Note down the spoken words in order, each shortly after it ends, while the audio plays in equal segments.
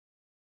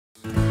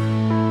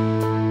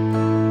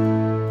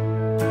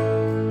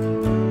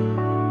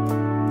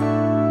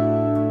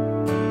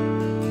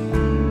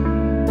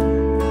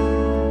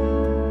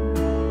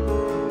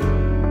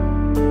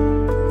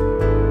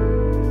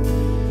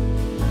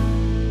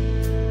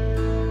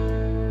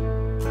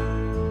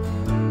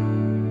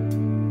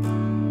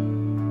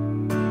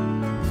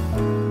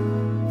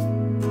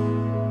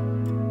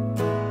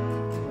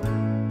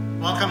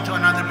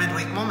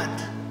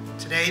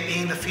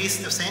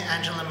feast of St.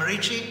 Angela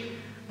Merici,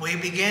 we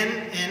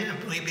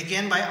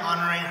begin by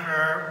honoring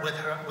her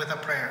with a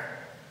prayer.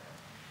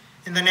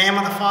 In the name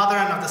of the Father,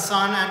 and of the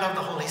Son, and of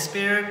the Holy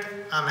Spirit,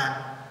 Amen.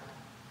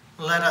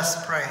 Let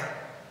us pray.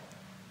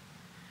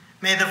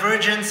 May the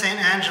Virgin St.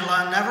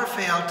 Angela never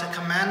fail to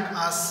commend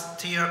us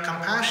to your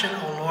compassion,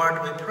 O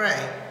Lord, we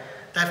pray,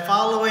 that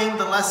following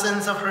the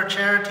lessons of her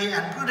charity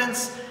and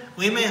prudence,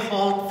 we may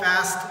hold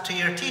fast to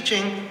your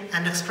teaching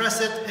and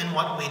express it in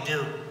what we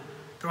do.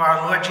 Through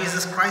our Lord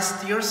Jesus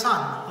Christ, your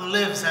Son, who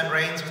lives and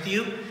reigns with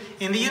you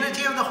in the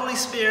unity of the Holy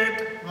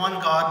Spirit, one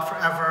God,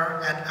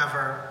 forever and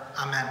ever.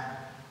 Amen.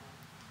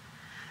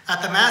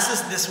 At the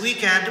Masses this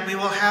weekend, we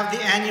will have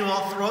the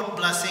annual throat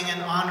blessing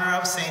in honor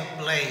of St.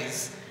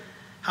 Blaise.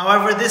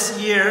 However, this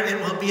year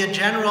it will be a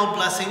general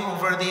blessing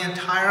over the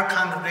entire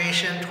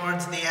congregation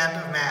towards the end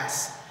of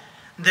Mass.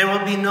 There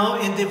will be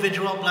no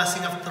individual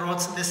blessing of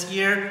throats this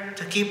year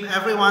to keep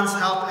everyone's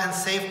health and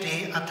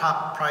safety a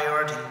top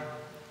priority.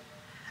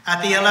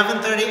 At the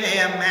 11:30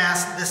 a.m.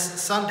 Mass this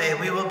Sunday,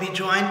 we will be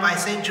joined by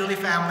St. Julie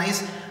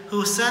families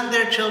who send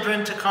their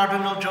children to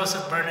Cardinal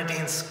Joseph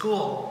Bernardine's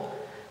school.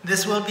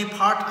 This will be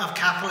part of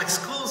Catholic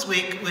Schools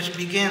Week, which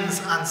begins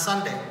on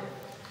Sunday.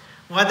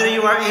 Whether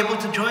you are able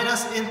to join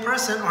us in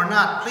person or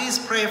not, please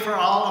pray for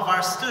all of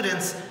our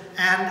students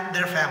and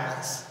their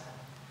families.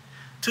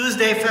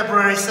 Tuesday,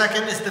 February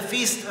 2nd, is the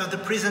feast of the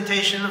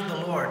Presentation of the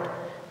Lord.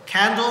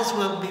 Candles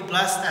will be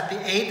blessed at the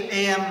 8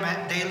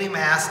 a.m. daily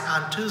Mass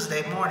on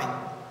Tuesday morning.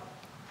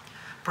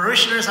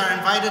 Parishioners are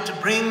invited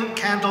to bring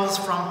candles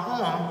from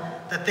home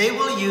that they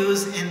will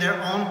use in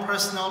their own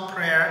personal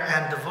prayer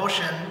and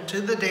devotion to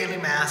the daily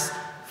Mass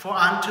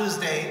on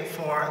Tuesday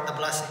for the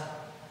blessing.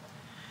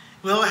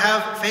 We'll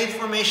have faith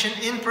formation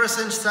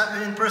in-person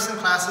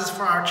classes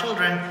for our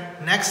children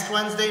next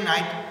Wednesday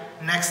night,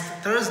 next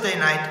Thursday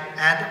night,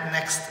 and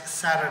next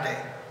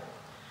Saturday.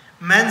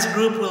 Men's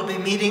group will be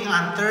meeting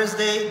on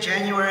Thursday,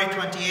 January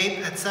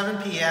 28th at 7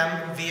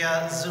 p.m.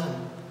 via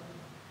Zoom.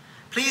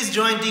 Please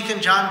join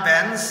Deacon John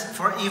Benz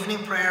for evening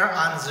prayer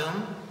on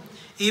Zoom.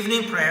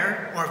 Evening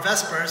prayer, or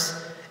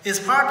Vespers, is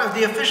part of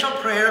the official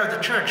prayer of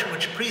the Church,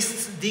 which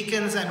priests,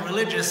 deacons, and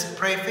religious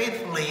pray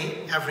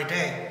faithfully every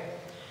day.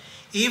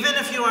 Even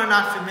if you are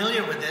not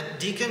familiar with it,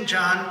 Deacon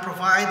John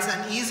provides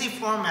an easy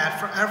format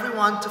for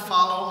everyone to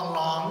follow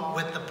along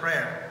with the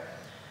prayer.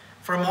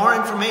 For more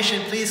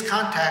information, please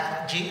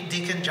contact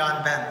Deacon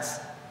John Benz.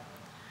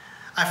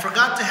 I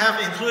forgot to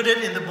have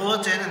included in the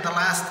bulletin in the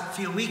last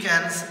few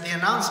weekends the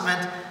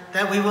announcement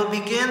that we will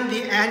begin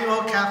the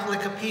annual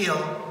Catholic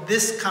Appeal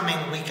this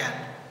coming weekend.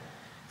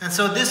 And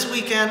so this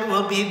weekend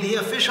will be the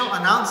official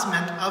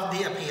announcement of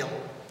the appeal.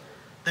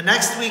 The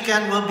next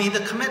weekend will be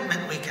the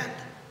commitment weekend.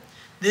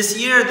 This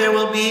year there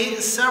will be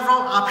several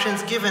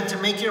options given to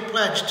make your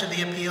pledge to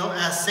the appeal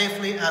as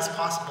safely as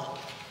possible.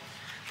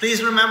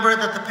 Please remember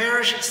that the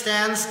parish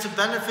stands to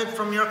benefit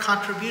from your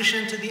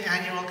contribution to the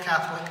annual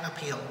Catholic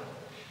Appeal.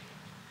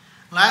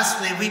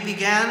 Lastly, we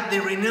began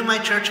the Renew My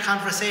Church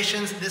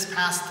conversations this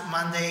past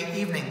Monday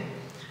evening.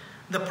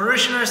 The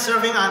parishioners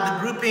serving on the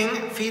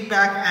grouping,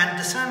 feedback, and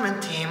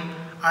discernment team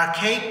are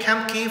Kate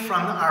Kemke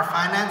from our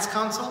Finance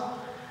Council,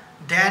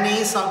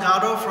 Danny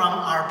Salgado from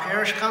our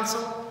Parish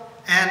Council,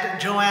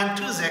 and Joanne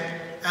Tuzik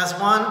as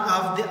one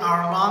of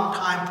our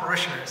longtime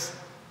parishioners.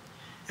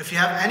 If you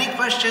have any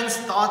questions,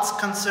 thoughts,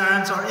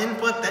 concerns, or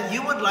input that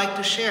you would like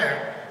to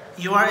share,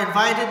 you are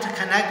invited to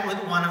connect with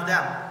one of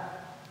them.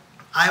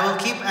 I will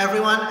keep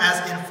everyone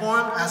as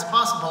informed as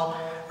possible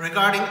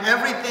regarding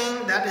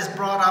everything that is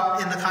brought up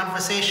in the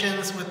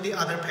conversations with the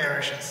other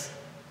parishes.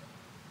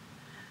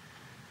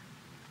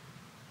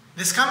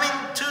 This coming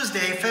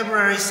Tuesday,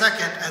 February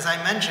 2nd, as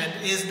I mentioned,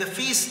 is the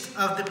Feast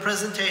of the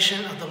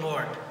Presentation of the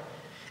Lord.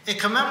 It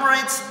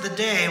commemorates the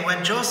day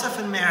when Joseph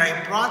and Mary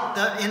brought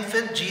the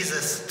infant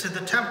Jesus to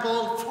the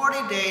temple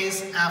 40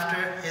 days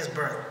after his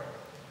birth.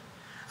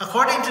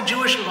 According to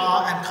Jewish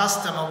law and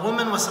custom, a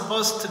woman was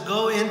supposed to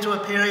go into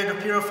a period of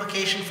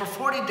purification for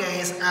 40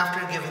 days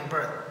after giving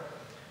birth.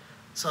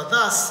 So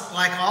thus,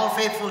 like all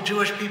faithful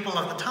Jewish people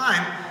of the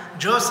time,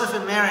 Joseph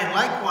and Mary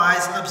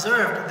likewise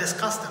observed this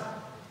custom.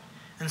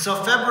 And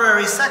so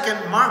February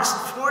 2nd marks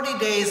 40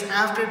 days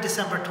after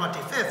December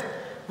 25th,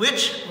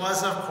 which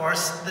was, of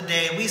course, the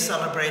day we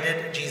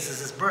celebrated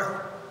Jesus'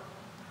 birth.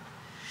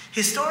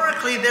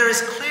 Historically, there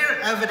is clear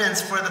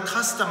evidence for the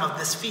custom of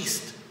this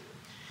feast.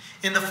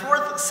 In the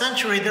 4th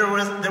century, there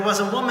was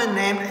a woman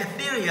named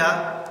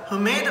Etheria who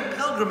made a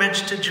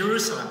pilgrimage to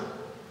Jerusalem.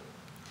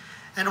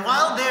 And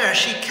while there,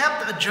 she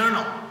kept a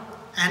journal.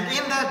 And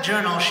in that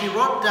journal, she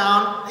wrote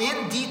down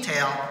in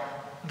detail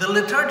the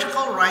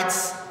liturgical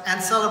rites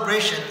and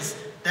celebrations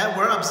that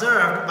were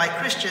observed by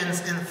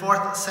Christians in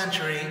 4th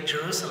century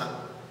Jerusalem.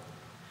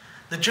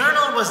 The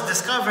journal was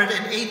discovered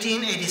in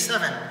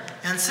 1887,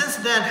 and since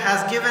then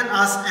has given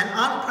us an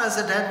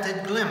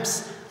unprecedented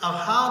glimpse of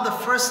how the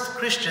first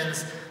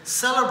Christians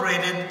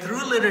celebrated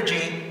through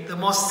liturgy the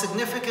most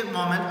significant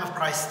moment of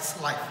Christ's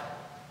life.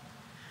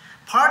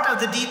 Part of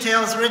the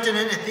details written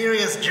in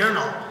Etheria's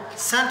journal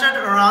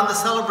centered around the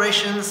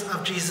celebrations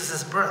of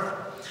Jesus' birth.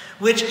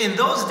 which in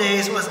those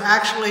days was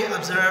actually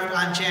observed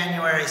on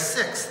January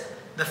 6th,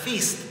 the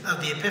feast of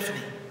the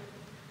Epiphany.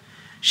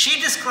 She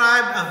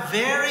described a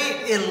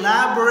very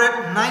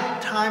elaborate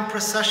nighttime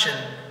procession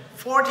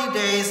 40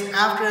 days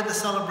after the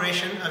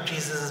celebration of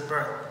Jesus'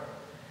 birth.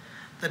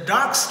 The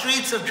dark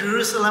streets of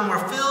Jerusalem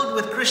were filled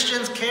with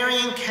Christians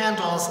carrying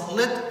candles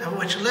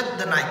which lit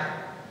the night.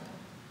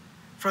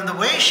 From the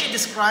way she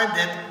described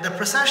it, the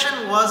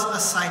procession was a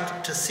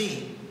sight to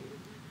see.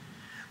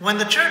 When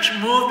the church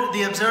moved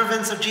the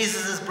observance of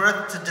Jesus'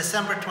 birth to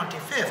December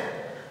 25th,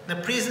 the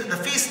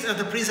feast of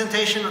the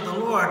presentation of the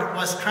Lord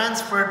was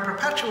transferred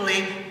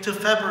perpetually to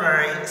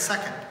February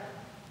 2nd.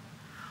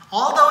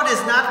 Although it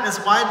is not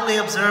as widely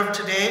observed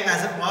today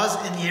as it was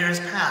in years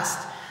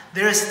past,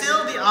 there is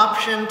still the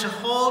option to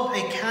hold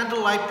a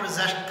candlelight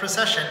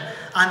procession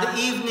on the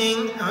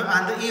evening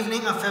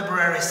of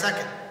February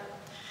 2nd.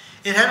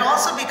 It had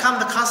also become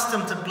the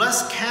custom to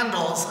bless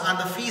candles on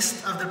the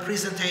feast of the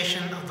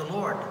presentation of the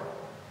Lord.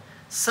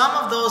 Some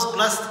of those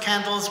blessed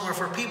candles were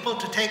for people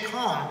to take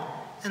home,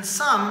 and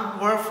some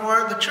were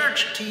for the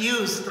church to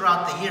use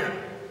throughout the year.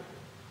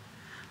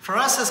 For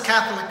us as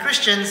Catholic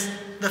Christians,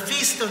 the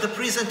feast of the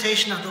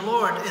presentation of the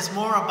Lord is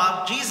more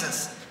about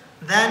Jesus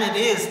than it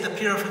is the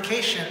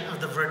purification of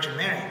the Virgin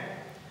Mary,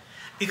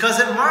 because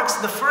it marks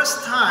the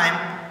first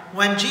time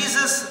when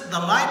Jesus, the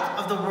light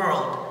of the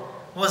world,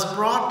 was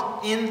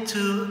brought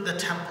into the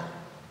temple.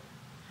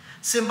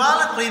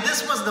 Symbolically,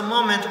 this was the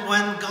moment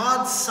when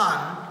God's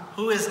Son,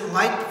 who is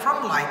light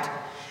from light,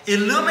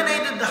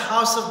 illuminated the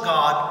house of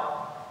God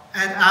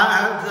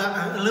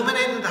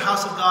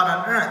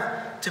on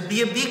earth to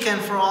be a beacon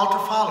for all to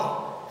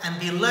follow and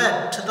be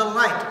led to the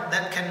light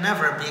that can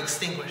never be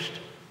extinguished.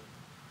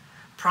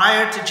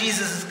 Prior to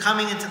Jesus'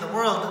 coming into the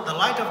world, the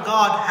light of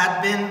God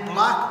had been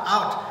blocked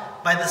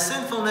out by the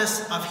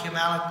sinfulness of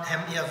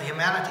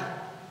humanity.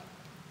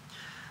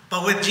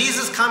 But with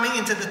Jesus coming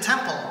into the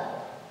temple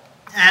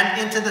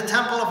and into the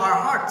temple of our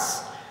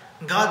hearts,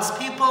 God's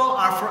people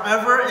are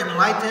forever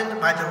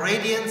enlightened by the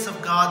radiance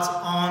of God's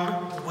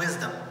own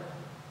wisdom.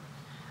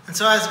 And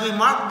so as we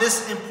mark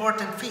this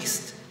important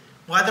feast,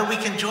 whether we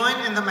can join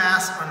in the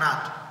Mass or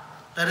not,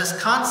 let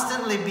us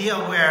constantly be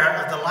aware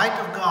of the light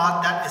of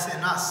God that is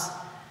in us,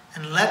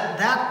 and let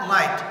that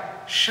light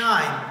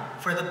shine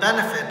for the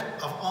benefit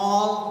of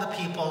all the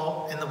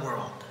people in the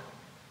world.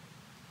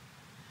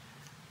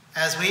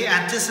 As we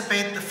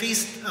anticipate the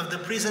feast of the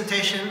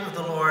presentation of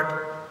the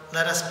Lord,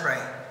 let us pray.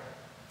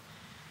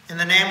 In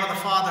the name of the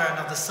Father, and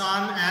of the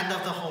Son, and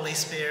of the Holy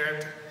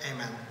Spirit,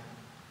 amen.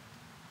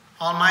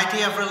 Almighty,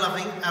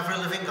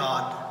 ever-living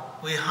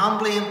God, we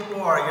humbly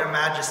implore your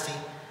majesty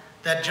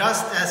that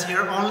just as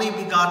your only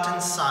begotten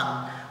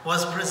Son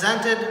was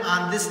presented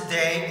on this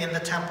day in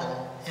the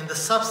temple in the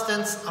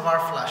substance of our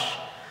flesh,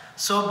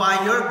 so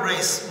by your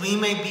grace we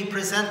may be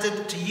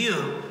presented to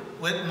you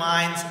with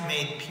minds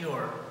made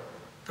pure.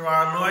 Through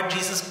our Lord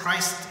Jesus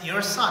Christ,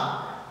 your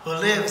Son, who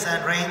lives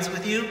and reigns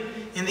with you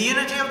in the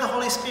unity of the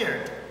Holy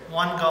Spirit,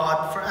 one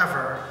God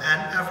forever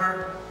and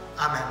ever.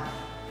 Amen.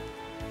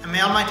 And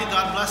may Almighty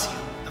God bless you,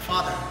 the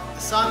Father,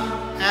 the Son,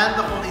 and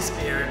the Holy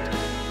Spirit.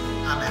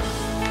 Amen.